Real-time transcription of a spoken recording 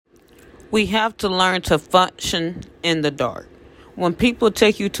We have to learn to function in the dark. When people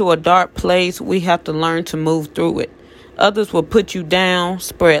take you to a dark place, we have to learn to move through it. Others will put you down,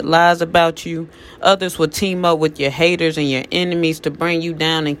 spread lies about you. Others will team up with your haters and your enemies to bring you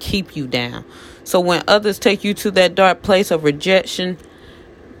down and keep you down. So when others take you to that dark place of rejection,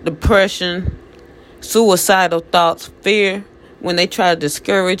 depression, suicidal thoughts, fear, when they try to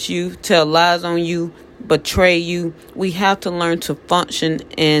discourage you, tell lies on you, betray you, we have to learn to function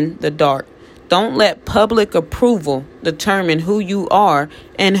in the dark. Don't let public approval determine who you are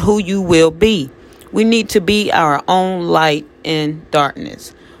and who you will be. We need to be our own light in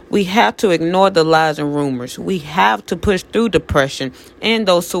darkness. We have to ignore the lies and rumors. We have to push through depression and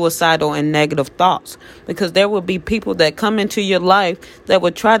those suicidal and negative thoughts, because there will be people that come into your life that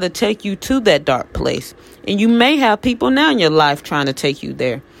will try to take you to that dark place. And you may have people now in your life trying to take you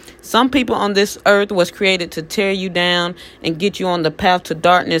there. Some people on this earth was created to tear you down and get you on the path to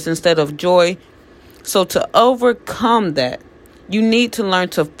darkness instead of joy. So to overcome that, you need to learn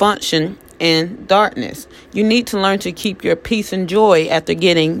to function in darkness. You need to learn to keep your peace and joy after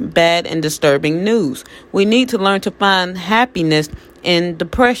getting bad and disturbing news. We need to learn to find happiness in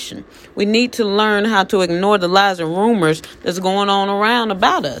depression. We need to learn how to ignore the lies and rumors that's going on around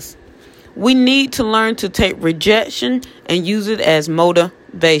about us. We need to learn to take rejection and use it as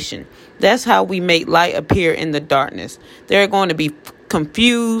motivation. That's how we make light appear in the darkness. They're going to be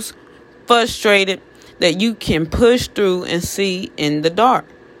confused, frustrated, that you can push through and see in the dark.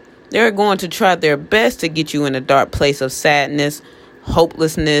 They're going to try their best to get you in a dark place of sadness,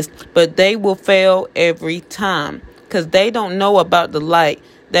 hopelessness, but they will fail every time because they don't know about the light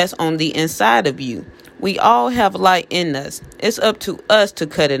that's on the inside of you. We all have light in us. It's up to us to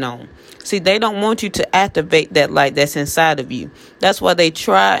cut it on. See, they don't want you to activate that light that's inside of you. That's why they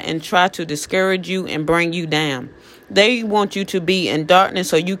try to discourage you and bring you down. They want you to be in darkness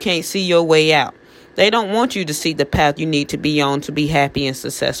so you can't see your way out. They don't want you to see the path you need to be on to be happy and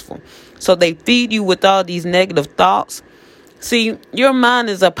successful. So they feed you with all these negative thoughts. See, your mind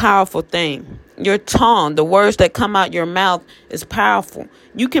is a powerful thing. Your tongue, the words that come out your mouth, is powerful.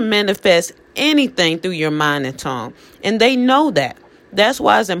 You can manifest anything through your mind and tongue. And they know that. That's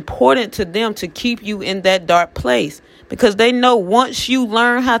why it's important to them to keep you in that dark place. Because they know once you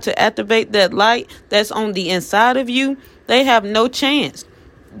learn how to activate that light that's on the inside of you, they have no chance.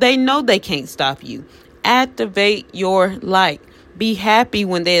 They know they can't stop you. Activate your light. Be happy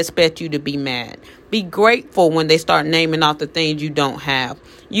when they expect you to be mad. Be grateful when they start naming off the things you don't have.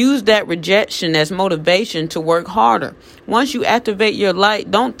 Use that rejection as motivation to work harder. Once you activate your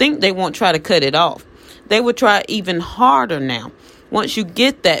light, don't think they won't try to cut it off. They will try even harder now. Once you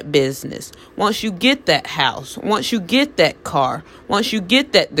get that business, once you get that house, once you get that car, once you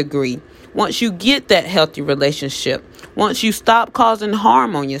get that degree, once you get that healthy relationship, once you stop causing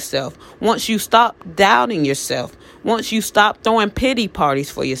harm on yourself, once you stop doubting yourself, once you stop throwing pity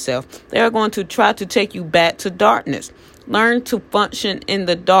parties for yourself, they're going to try to take you back to darkness. Learn to function in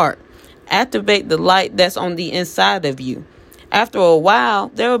the dark. Activate the light that's on the inside of you. After a while,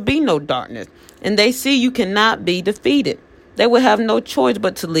 there will be no darkness, and they see you cannot be defeated. They will have no choice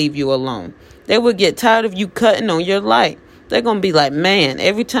but to leave you alone. They will get tired of you cutting on your light. They're going to be like, man,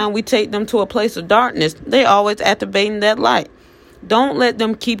 every time we take them to a place of darkness, they always activating that light. Don't let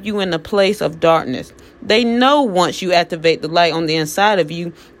them keep you in a place of darkness. They know once you activate the light on the inside of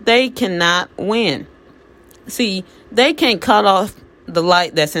you, they cannot win. See, they can't cut off the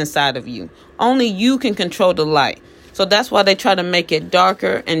light that's inside of you. Only you can control the light. So that's why they try to make it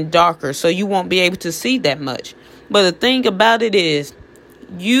darker and darker so you won't be able to see that much. But the thing about it is,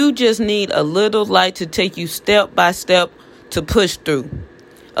 you just need a little light to take you step by step to push through.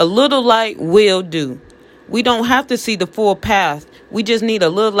 A little light will do. We don't have to see the full path. We just need a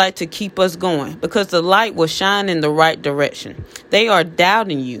little light to keep us going, because the light will shine in the right direction. They are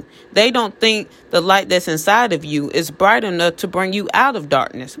doubting you. They don't think the light that's inside of you is bright enough to bring you out of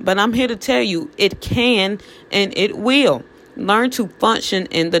darkness. But I'm here to tell you it can and it will. Learn to function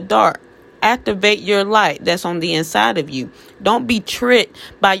in the dark. Activate your light that's on the inside of you. Don't be tricked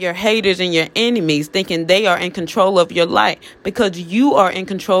by your haters and your enemies thinking they are in control of your light, because you are in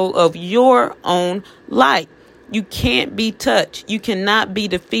control of your own light. You can't be touched. You cannot be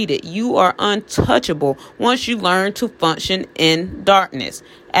defeated. You are untouchable once you learn to function in darkness.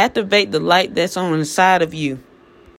 Activate the light that's on the inside of you.